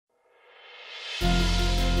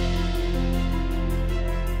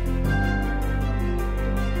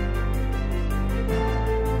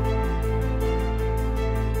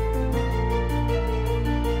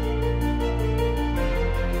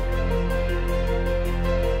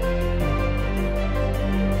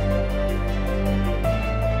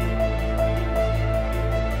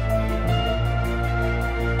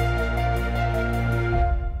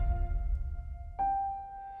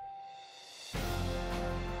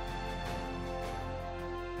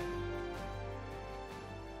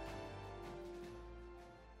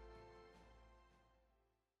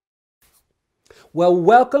Well,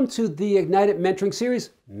 welcome to the Ignited Mentoring Series.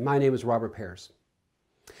 My name is Robert Pears.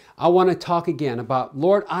 I want to talk again about,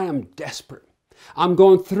 Lord, I am desperate. I'm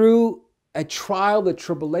going through a trial, a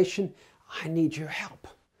tribulation. I need your help.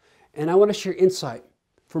 And I want to share insight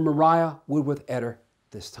from Maria Woodworth-Etter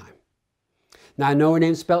this time. Now, I know her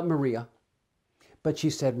name's spelled Maria, but she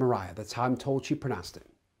said Mariah. That's how I'm told she pronounced it.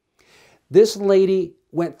 This lady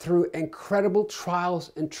went through incredible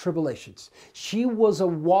trials and tribulations. She was a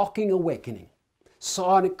walking awakening,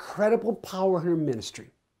 saw an incredible power in her ministry.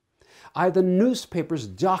 I have the newspapers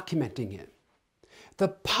documenting it. The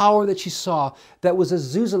power that she saw that was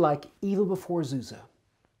Azusa-like even before Azusa.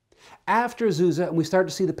 After Azusa, and we started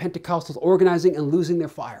to see the Pentecostals organizing and losing their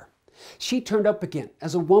fire, she turned up again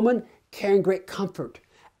as a woman carrying great comfort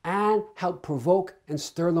and helped provoke and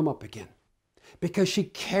stir them up again because she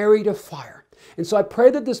carried a fire. And so I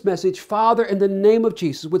pray that this message, Father, in the name of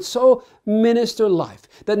Jesus, would so minister life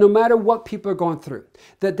that no matter what people are going through,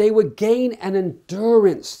 that they would gain an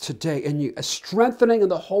endurance today in you, a strengthening in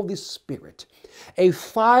the Holy Spirit, a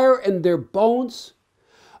fire in their bones,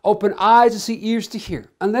 open eyes to see, ears to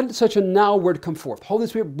hear, and let such a now word come forth. Holy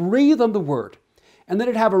Spirit, breathe on the word, and let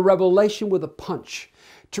it have a revelation with a punch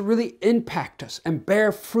to really impact us and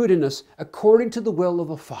bear fruit in us according to the will of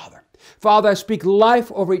the Father. Father, I speak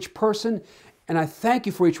life over each person, and I thank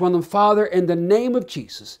you for each one of them, Father, in the name of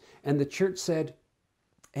Jesus. And the church said,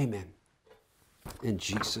 amen. In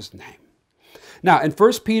Jesus' name. Now, in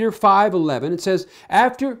 1 Peter 5:11, it says,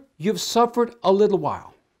 after you've suffered a little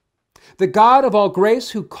while, the God of all grace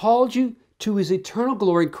who called you to his eternal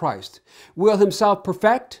glory in Christ will himself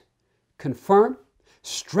perfect, confirm,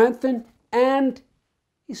 strengthen, and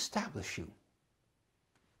establish you.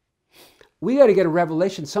 We got to get a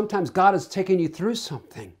revelation. Sometimes God is taking you through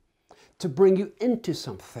something to bring you into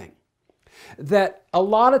something. That a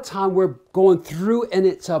lot of time we're going through and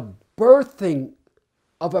it's a birthing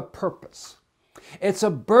of a purpose. It's a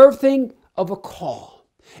birthing of a call.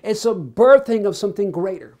 It's a birthing of something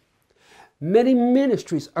greater. Many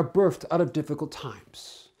ministries are birthed out of difficult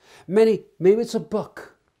times. Maybe it's a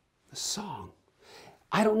book, a song.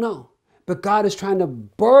 I don't know. But God is trying to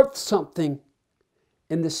birth something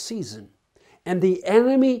in this season. And the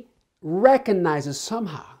enemy recognizes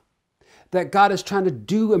somehow that God is trying to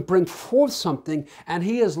do and bring forth something, and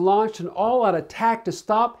he has launched an all-out attack to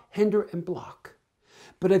stop, hinder, and block.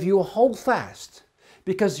 But if you hold fast,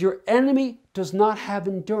 because your enemy does not have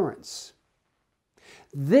endurance,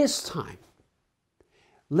 this time,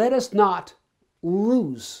 let us not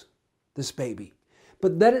lose this baby,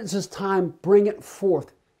 but let us this time bring it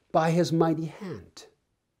forth by his mighty hand.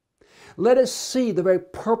 Let us see the very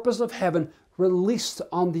purpose of heaven released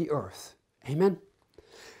on the earth. Amen.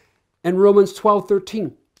 In Romans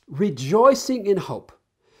 12:13, rejoicing in hope,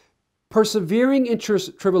 persevering in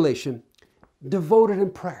tribulation, devoted in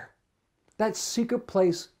prayer. That secret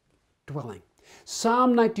place dwelling.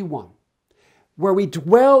 Psalm 91, where we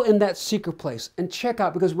dwell in that secret place. And check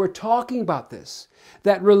out, because we're talking about this,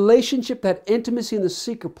 that relationship, that intimacy in the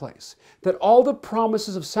secret place, that all the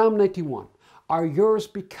promises of Psalm 91 are yours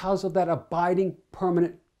because of that abiding,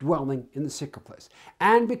 permanent dwelling in the secret place.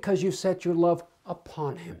 And because you set your love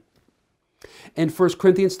upon him. In 1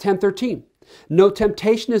 Corinthians 10:13, no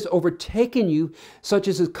temptation has overtaken you such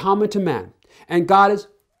as is common to man. And God is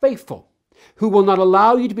faithful, who will not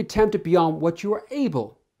allow you to be tempted beyond what you are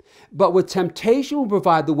able, but with temptation will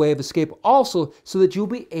provide the way of escape also, so that you'll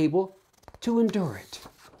be able to endure it.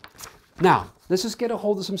 Now, let's just get a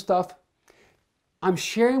hold of some stuff. I'm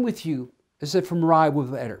sharing with you, as I said, from Maria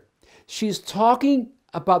Woodworth-Etter. She's talking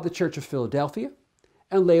about the Church of Philadelphia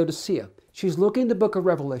and Laodicea. She's looking at the book of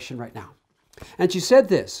Revelation right now. And she said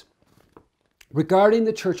this regarding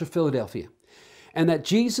the Church of Philadelphia, and that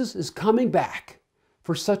Jesus is coming back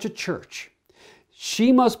for such a church.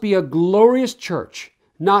 She must be a glorious church,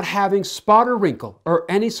 not having spot or wrinkle or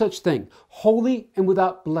any such thing, holy and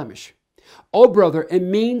without blemish. Oh, brother, it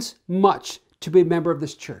means much to be a member of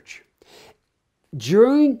this church.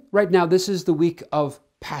 Right now, this is the week of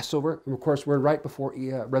Passover, and of course, we're right before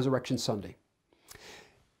Resurrection Sunday.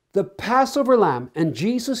 The Passover lamb, and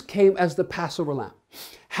Jesus came as the Passover lamb,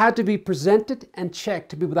 had to be presented and checked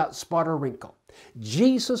to be without spot or wrinkle.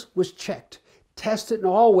 Jesus was checked, tested in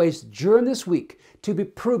all ways during this week to be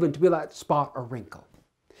proven to be without spot or wrinkle.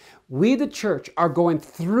 We, the church, are going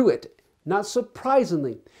through it, not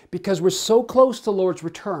surprisingly, because we're so close to the Lord's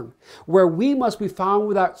return, where we must be found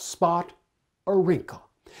without spot or wrinkle.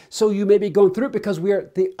 So you may be going through it because we are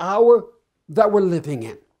at the hour that we're living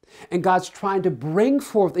in. And God's trying to bring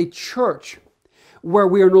forth a church where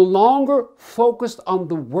we are no longer focused on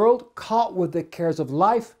the world, caught with the cares of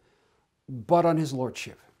life, but on his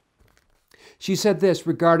lordship. She said this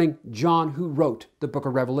regarding John, who wrote the book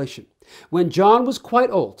of Revelation. When John was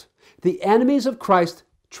quite old, the enemies of Christ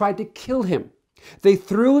tried to kill him. They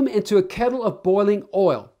threw him into a kettle of boiling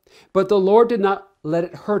oil, but the Lord did not let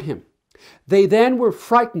it hurt him. They then were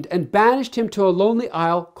frightened and banished him to a lonely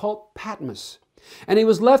isle called Patmos, and he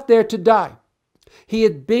was left there to die. He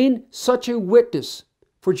had been such a witness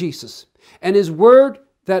for Jesus and his word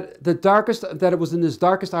that it was in his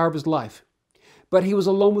darkest hour of his life. But he was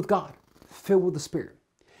alone with God, filled with the Spirit.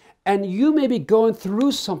 And you may be going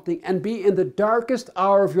through something and be in the darkest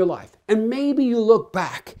hour of your life. And maybe you look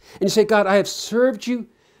back and you say, God, I have served you.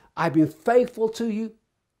 I've been faithful to you.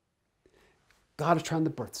 God is trying to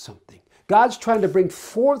birth something. God's trying to bring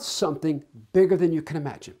forth something bigger than you can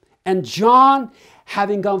imagine. And John,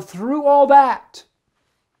 having gone through all that,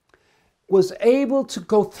 was able to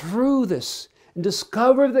go through this and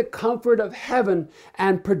discover the comfort of heaven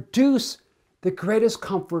and produce the greatest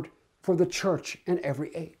comfort for the church in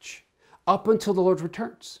every age, up until the Lord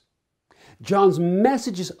returns. John's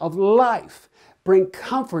messages of life bring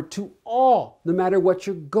comfort to all, no matter what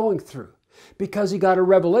you're going through, because he got a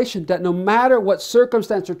revelation that no matter what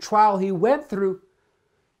circumstance or trial he went through,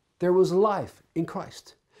 there was life in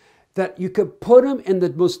Christ. That you could put him in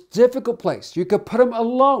the most difficult place. You could put him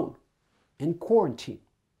alone in quarantine.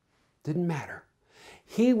 Didn't matter.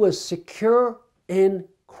 He was secure in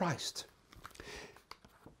Christ.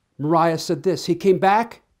 Maria said this. He came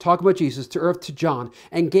back, talking about Jesus, to earth to John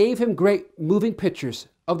and gave him great moving pictures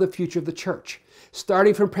of the future of the church,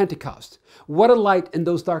 starting from Pentecost. What a light in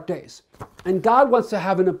those dark days. And God wants to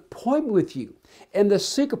have an appointment with you in the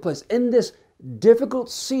secret place, in this difficult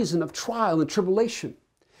season of trial and tribulation,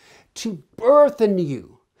 to birth in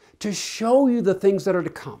you, to show you the things that are to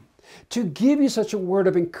come, to give you such a word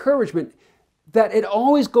of encouragement that it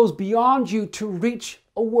always goes beyond you to reach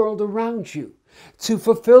a world around you, to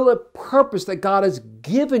fulfill a purpose that God has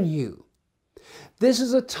given you. This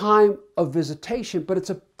is a time of visitation, but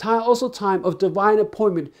it's also a time of divine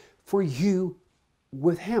appointment for you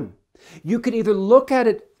with Him. You can either look at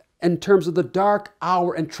it in terms of the dark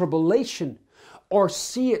hour and tribulation, or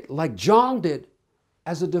see it like John did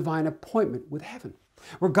as a divine appointment with heaven,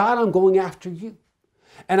 where God, I'm going after you,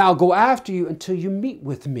 and I'll go after you until you meet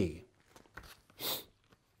with me.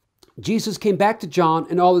 Jesus came back to John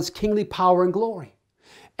in all his kingly power and glory.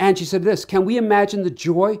 And she said this, can we imagine the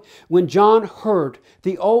joy when John heard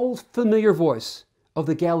the old familiar voice of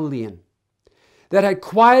the Galilean that had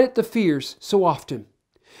quieted the fears so often,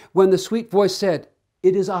 when the sweet voice said,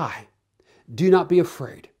 it is I, do not be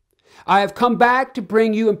afraid. I have come back to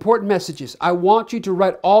bring you important messages. I want you to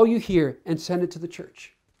write all you hear and send it to the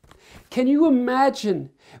church. Can you imagine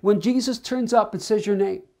when Jesus turns up and says your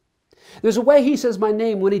name? There's a way He says my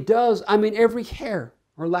name. When He does, I mean every hair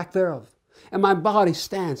or lack thereof, and my body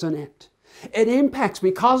stands on end. It impacts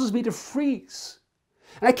me, causes me to freeze.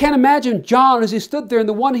 And I can't imagine John as he stood there, and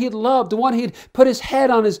the one he had loved, the one he had put his head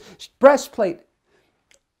on his breastplate.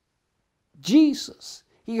 Jesus,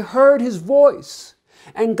 he heard His voice.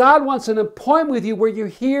 And God wants an appointment with you where you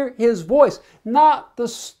hear His voice, not the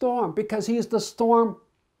storm, because He is the storm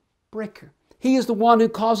breaker. He is the one who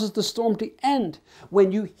causes the storm to end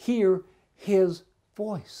when you hear His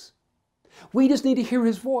voice. We just need to hear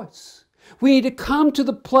His voice. We need to come to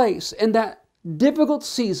the place in that difficult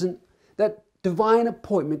season, that divine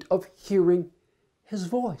appointment of hearing His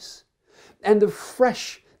voice and the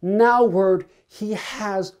fresh now word He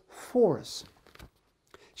has for us.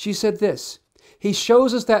 She said this, He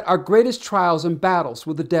shows us that our greatest trials and battles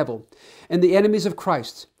with the devil and the enemies of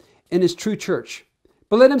Christ in His true church.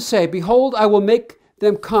 But let Him say, behold, I will make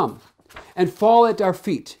them come and fall at our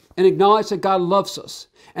feet and acknowledge that God loves us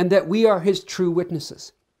and that we are His true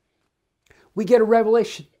witnesses. We get a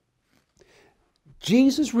revelation.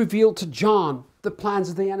 Jesus revealed to John the plans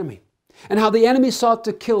of the enemy and how the enemy sought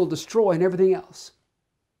to kill, destroy, and everything else.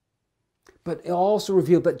 But it also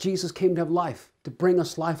revealed that Jesus came to have life, to bring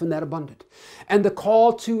us life in that abundant. And the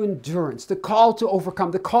call to endurance, the call to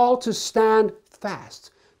overcome, the call to stand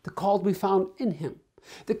fast, the call to be found in Him.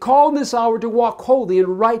 The call in this hour to walk holy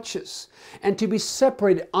and righteous and to be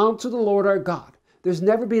separated unto the Lord our God. There's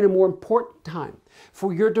never been a more important time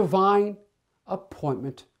for your divine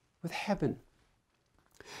appointment with heaven.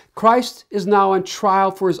 Christ is now on trial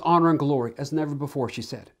for His honor and glory as never before, she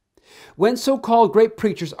said. When so-called great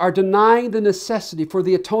preachers are denying the necessity for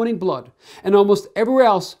the atoning blood and almost everywhere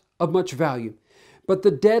else of much value, but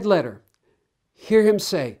the dead letter, hear Him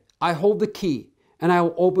say, I hold the key and I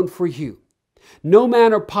will open for you. No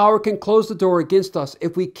man or power can close the door against us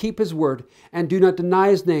if we keep His word and do not deny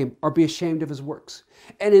His name or be ashamed of His works.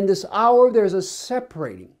 And in this hour, there's a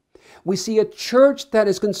separating We see a church that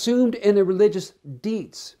is consumed in the religious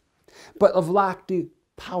deeds, but of lack the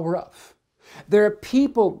power of. There are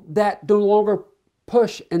people that no longer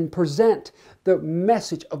push and present the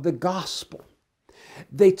message of the gospel.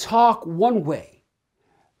 They talk one way,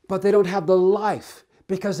 but they don't have the life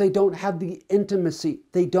because they don't have the intimacy.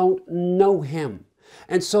 They don't know Him.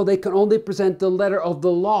 And so they can only present the letter of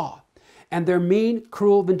the law. And they're mean,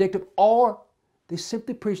 cruel, vindictive, or they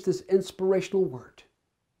simply preach this inspirational word.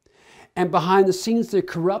 And behind the scenes, they're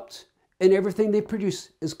corrupt, and everything they produce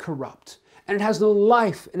is corrupt. And it has no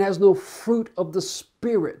life, and has no fruit of the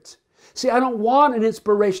Spirit. See, I don't want an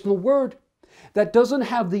inspirational word that doesn't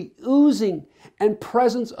have the oozing and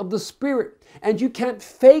presence of the Spirit. And you can't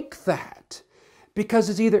fake that, because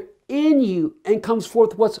it's either in you and comes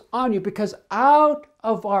forth what's on you. Because out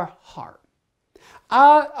of our heart,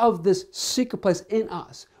 out of this secret place in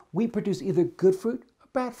us, we produce either good fruit or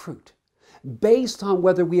bad fruit, based on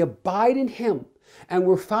whether we abide in Him and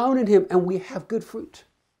we're found in Him and we have good fruit.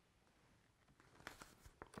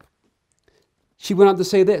 She went on to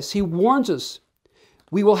say this. He warns us,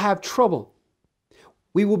 we will have trouble.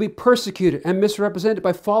 We will be persecuted and misrepresented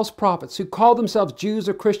by false prophets who call themselves Jews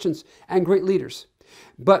or Christians and great leaders,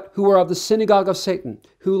 but who are of the synagogue of Satan,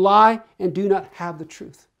 who lie and do not have the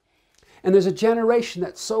truth. And there's a generation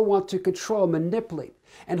that so want to control, manipulate,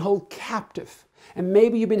 and hold captive. And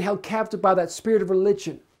maybe you've been held captive by that spirit of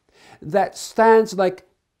religion that stands like,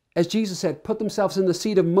 as Jesus said, put themselves in the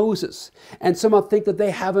seat of Moses, and somehow think that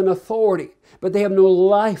they have an authority, but they have no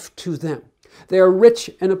life to them. They are rich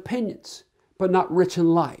in opinions, but not rich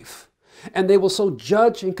in life. And they will so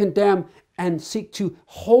judge and condemn and seek to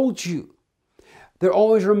hold you. They're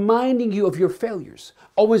always reminding you of your failures,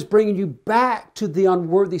 always bringing you back to the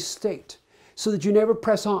unworthy state so that you never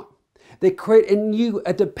press on. They create in you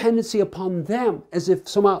a dependency upon them as if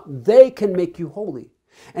somehow they can make you holy,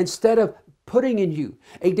 instead of putting in you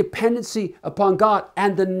a dependency upon God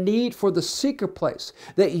and the need for the secret place,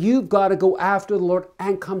 that you've got to go after the Lord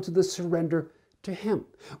and come to the surrender to Him,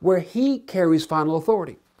 where He carries final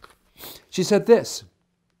authority. She said this: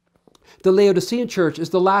 the Laodicean church is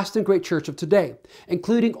the last and great church of today,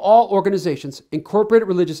 including all organizations, incorporated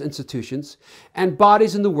religious institutions, and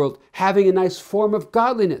bodies in the world having a nice form of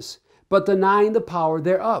godliness, but denying the power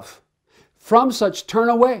thereof. From such turn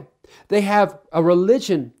away. They have a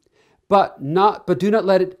religion, but do not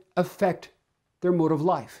let it affect their mode of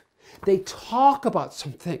life. They talk about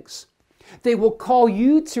some things. They will call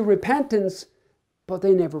you to repentance, but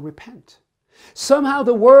they never repent. Somehow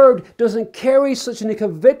the word doesn't carry such a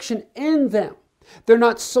conviction in them. They're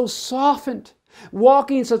not so softened,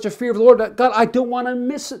 walking in such a fear of the Lord that, God, I don't want to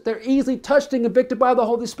miss it. They're easily touched and convicted by the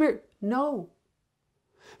Holy Spirit. No.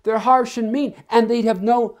 They're harsh and mean, and they have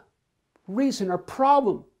no reason or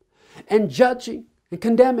problem in judging and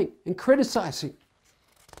condemning and criticizing.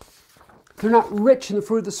 They're not rich in the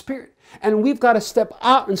fruit of the Spirit. And we've got to step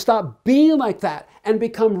out and stop being like that and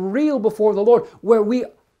become real before the Lord, where we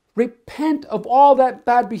repent of all that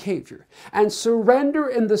bad behavior and surrender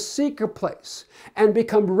in the secret place and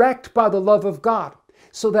become wrecked by the love of God,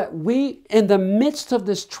 so that we, in the midst of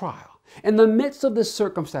this trial, in the midst of this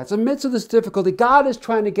circumstance, in the midst of this difficulty, God is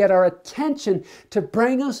trying to get our attention to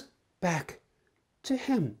bring us back to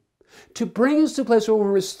Him, to bring us to a place where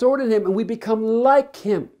we're restored in Him and we become like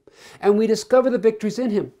Him and we discover the victories in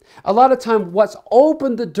Him. A lot of time, what's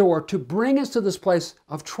opened the door to bring us to this place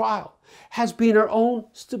of trial has been our own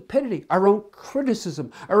stupidity, our own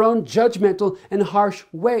criticism, our own judgmental and harsh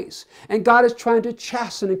ways. And God is trying to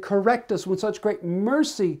chasten and correct us with such great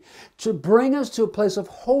mercy to bring us to a place of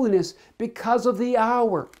holiness because of the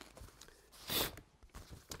hour.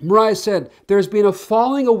 Maria said, there's been a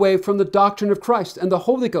falling away from the doctrine of Christ and the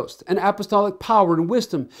Holy Ghost and apostolic power and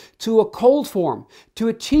wisdom to a cold form, to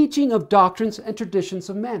a teaching of doctrines and traditions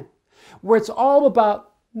of men, where it's all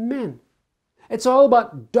about men. It's all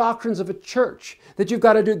about doctrines of a church, that you've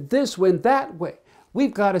got to do it this way and that way.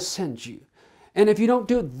 We've got to send you. And if you don't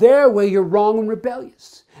do it their way, you're wrong and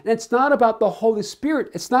rebellious. And it's not about the Holy Spirit.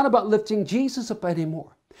 It's not about lifting Jesus up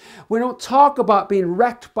anymore. We don't talk about being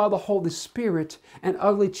wrecked by the Holy Spirit and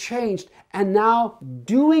utterly changed and now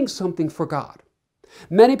doing something for God.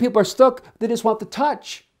 Many people are stuck. They just want the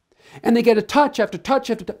touch. And they get a touch after touch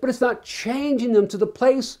after touch, but it's not changing them to the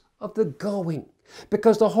place of the going.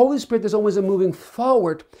 Because the Holy Spirit, there's always a moving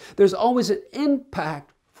forward. There's always an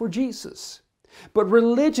impact for Jesus. But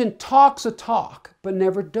religion talks a talk, but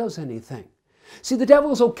never does anything. See, the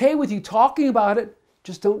devil is okay with you talking about it,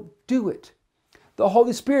 just don't do it. The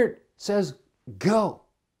Holy Spirit says, go.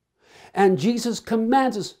 And Jesus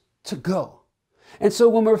commands us to go. And so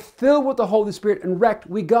when we're filled with the Holy Spirit and wrecked,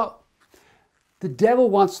 we go. The devil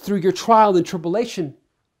wants, through your trial and tribulation,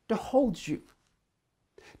 to hold you,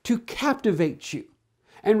 to captivate you,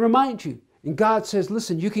 and remind you. And God says,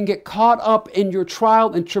 listen, you can get caught up in your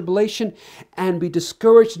trial and tribulation and be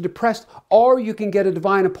discouraged and depressed, or you can get a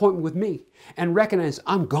divine appointment with me and recognize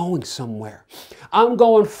I'm going somewhere. I'm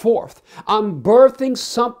going forth. I'm birthing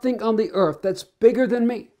something on the earth that's bigger than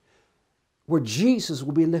me, where Jesus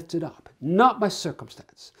will be lifted up, not my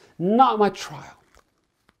circumstance, not my trial.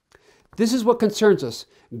 This is what concerns us.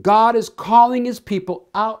 God is calling his people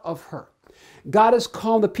out of her. God is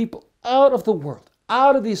calling the people out of the world,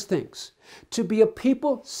 out of these things, to be a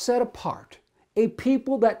people set apart, a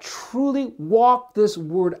people that truly walk this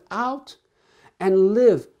word out and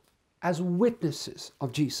live as witnesses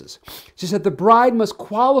of Jesus. She said the bride must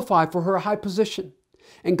qualify for her high position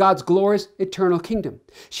in God's glorious eternal kingdom.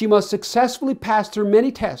 She must successfully pass through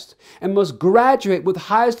many tests and must graduate with the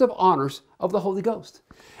highest of honors of the Holy Ghost.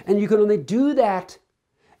 And you can only do that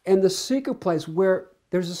in the secret place where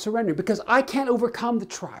there's a surrender, because I can't overcome the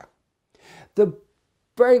trial. The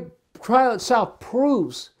very trial itself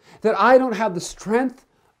proves that I don't have the strength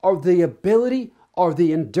or the ability or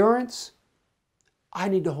the endurance. I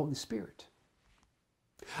need the Holy Spirit.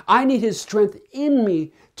 I need his strength in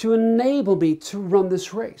me to enable me to run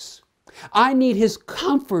this race. I need his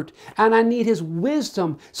comfort and I need his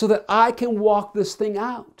wisdom so that I can walk this thing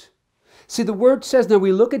out. See, the word says, now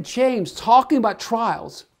we look at James talking about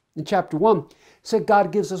trials in chapter 1, said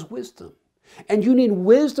God gives us wisdom. And you need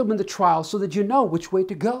wisdom in the trial so that you know which way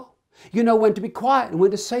to go. You know when to be quiet and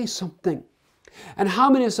when to say something. And how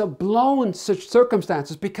many of us have blown such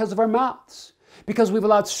circumstances because of our mouths? Because we've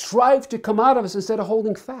allowed strife to come out of us instead of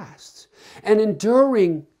holding fast and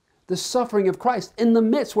enduring the suffering of Christ in the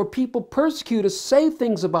midst where people persecute us, say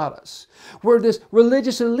things about us, where this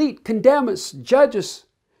religious elite condemn us, judge us.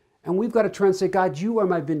 And we've got to try and say, God, you are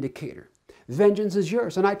my vindicator. Vengeance is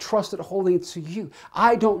yours, and I trust it wholly to you.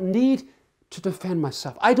 I don't need to defend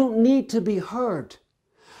myself. I don't need to be heard.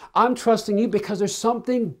 I'm trusting you because there's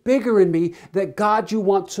something bigger in me that, God, you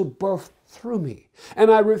want to birth through me.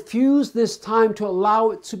 And I refuse this time to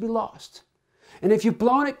allow it to be lost. And if you've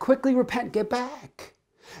blown it, quickly repent, get back.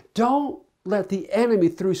 Don't let the enemy,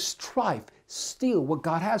 through strife, steal what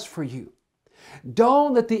God has for you.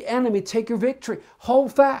 Don't let the enemy take your victory.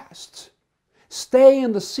 Hold fast. Stay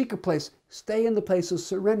in the secret place. Stay in the place of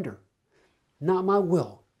surrender. Not my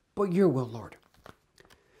will, but your will, Lord.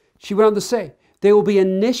 She went on to say, they will be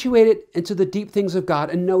initiated into the deep things of God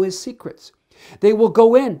and know his secrets. They will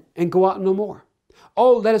go in and go out no more.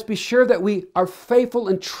 Oh, let us be sure that we are faithful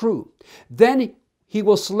and true. Then he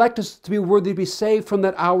will select us to be worthy to be saved from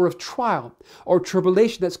that hour of trial or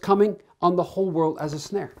tribulation that's coming on the whole world as a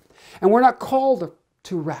snare. And we're not called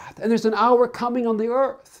to wrath. And there's an hour coming on the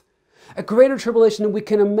earth, a greater tribulation than we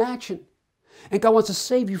can imagine. And God wants to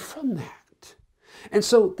save you from that. And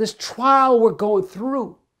so this trial we're going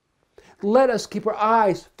through, let us keep our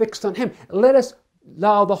eyes fixed on him. Let us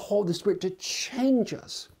allow the Holy Spirit to change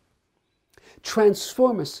us,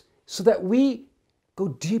 transform us, so that we go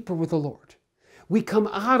deeper with the Lord. We come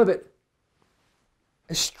out of it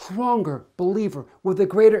a stronger believer with a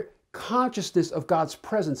greater consciousness of God's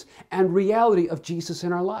presence and reality of Jesus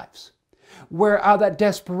in our lives. Where out of that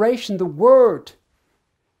desperation, the Word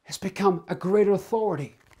has become a greater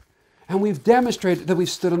authority. And we've demonstrated that we've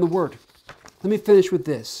stood on the Word. Let me finish with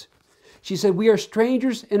this. She said, we are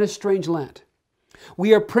strangers in a strange land.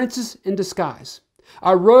 We are princes in disguise.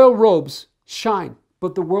 Our royal robes shine,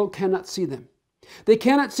 but the world cannot see them. They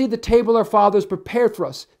cannot see the table our fathers prepared for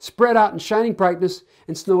us, spread out in shining brightness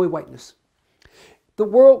and snowy whiteness. The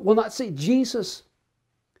world will not see Jesus,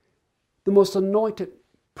 the most anointed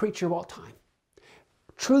preacher of all time,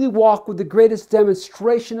 truly walk with the greatest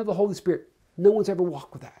demonstration of the Holy Spirit. No one's ever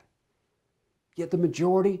walked with that. Yet the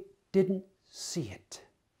majority didn't see it.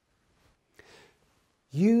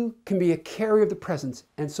 You can be a carrier of the presence,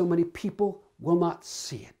 and so many people will not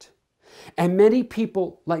see it. And many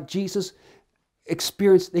people, like Jesus,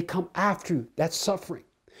 they come after you, that suffering.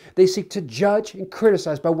 They seek to judge and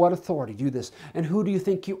criticize by what authority do this, and who do you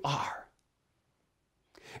think you are?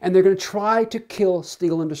 And they're going to try to kill,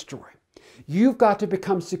 steal, and destroy. You've got to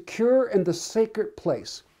become secure in the sacred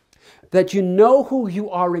place, that you know who you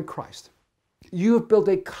are in Christ. You have built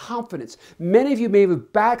a confidence. Many of you may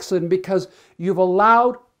have backslidden because you've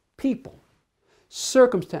allowed people,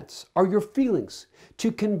 circumstances, or your feelings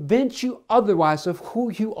to convince you otherwise of who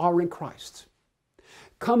you are in Christ.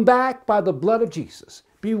 Come back by the blood of Jesus.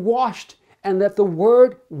 Be washed and let the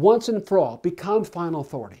Word once and for all become final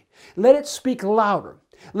authority. Let it speak louder.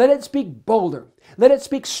 Let it speak bolder. Let it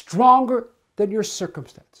speak stronger than your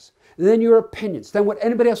circumstances. than your opinions, than what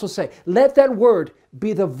anybody else will say. Let that word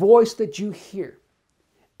be the voice that you hear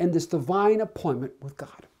in this divine appointment with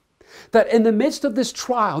God. That in the midst of this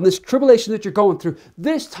trial and this tribulation that you're going through,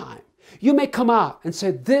 this time, you may come out and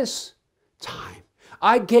say, this time,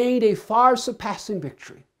 I gained a far surpassing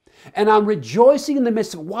victory. And I'm rejoicing in the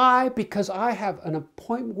midst of it. Why? Because I have an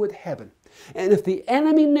appointment with heaven. And if the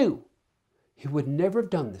enemy knew, he would never have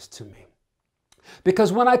done this to me.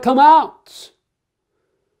 Because when I come out,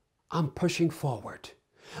 I'm pushing forward.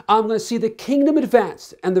 I'm going to see the kingdom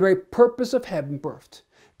advanced and the very purpose of heaven birthed.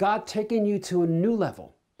 God taking you to a new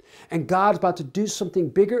level. And God's about to do something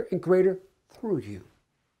bigger and greater through you.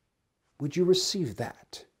 Would you receive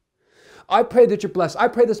that? I pray that you're blessed. I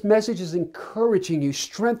pray this message is encouraging you,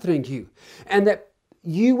 strengthening you, and that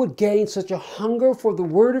you would gain such a hunger for the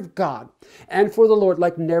Word of God and for the Lord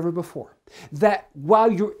like never before. That while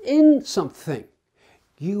you're in something,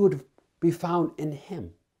 you would be found in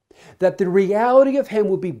Him. That the reality of Him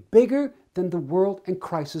will be bigger than the world and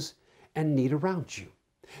crisis and need around you.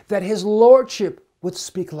 That His Lordship would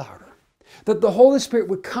speak louder. That the Holy Spirit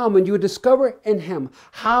would come and you would discover in Him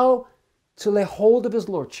how to lay hold of His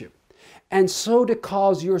Lordship. And so to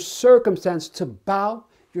cause your circumstance to bow,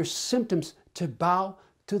 your symptoms to bow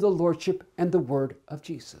to the Lordship and the Word of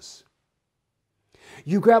Jesus.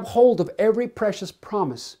 You grab hold of every precious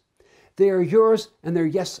promise. They are yours and they're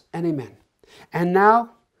yes and amen. And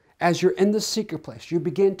now, as you're in the secret place, you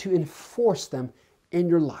begin to enforce them in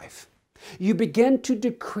your life. You begin to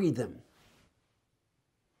decree them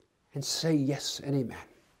and say yes and amen.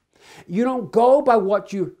 You don't go by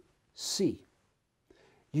what you see.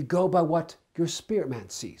 You go by what your spirit man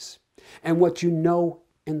sees and what you know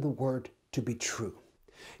in the Word to be true.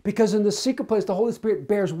 Because in the secret place, the Holy Spirit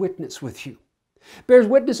bears witness with you. Bears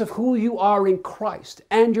witness of who you are in Christ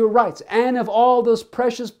and your rights and of all those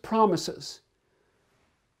precious promises.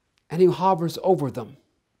 And He hovers over them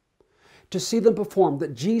to see them performed,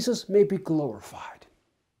 that Jesus may be glorified.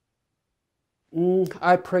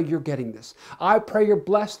 I pray you're getting this. I pray you're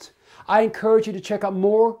blessed. I encourage you to check out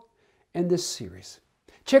more in this series.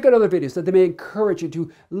 Check out other videos that they may encourage you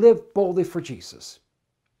to live boldly for Jesus.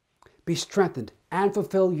 Be strengthened and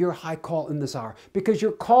fulfill your high call in this hour, because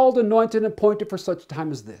you're called, anointed, and appointed for such a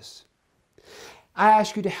time as this. I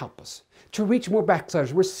ask you to help us to reach more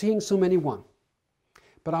backsliders. We're seeing so many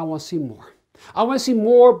but I want to see more. I want to see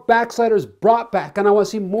more backsliders brought back, and I want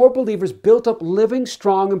to see more believers built up, living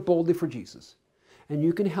strong and boldly for Jesus. And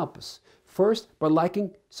you can help us first by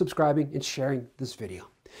liking, subscribing, and sharing this video.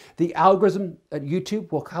 The algorithm at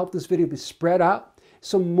YouTube will help this video be spread out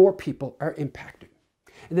so more people are impacted.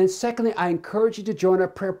 And then secondly, I encourage you to join our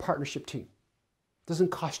prayer partnership team. It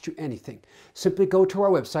doesn't cost you anything. Simply go to our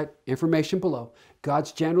website, information below,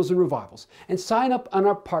 God's Generals and Revivals, and sign up on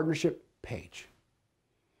our partnership page.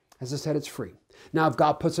 As I said, it's free. Now, if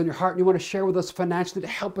God puts on your heart and you want to share with us financially to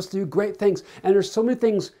help us do great things, and there's so many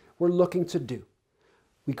things we're looking to do,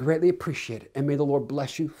 we greatly appreciate it, and may the Lord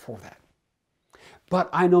bless you for that. But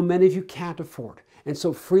I know many of you can't afford, and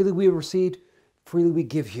so freely we received, freely we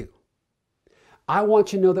give you. I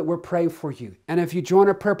want you to know that we're praying for you. And if you join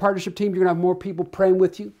our prayer partnership team, you're going to have more people praying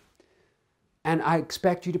with you. And I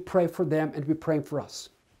expect you to pray for them and to be praying for us.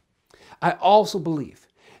 I also believe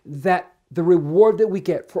that the reward that we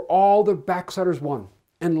get for all the backsliders won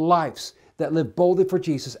and lives that live boldly for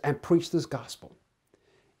Jesus and preach this gospel,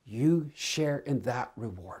 you share in that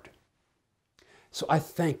reward. So I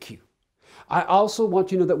thank you. I also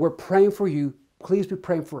want you to know that we're praying for you. Please be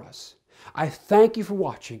praying for us. I thank you for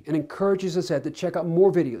watching and encourage you, as I said, to check out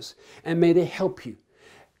more videos, and may they help you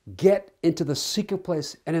get into the secret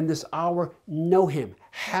place, and in this hour, know Him.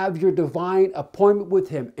 Have your divine appointment with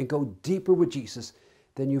Him and go deeper with Jesus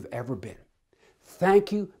than you've ever been.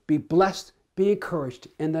 Thank you. Be blessed. Be encouraged.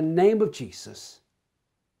 In the name of Jesus,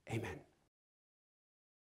 amen.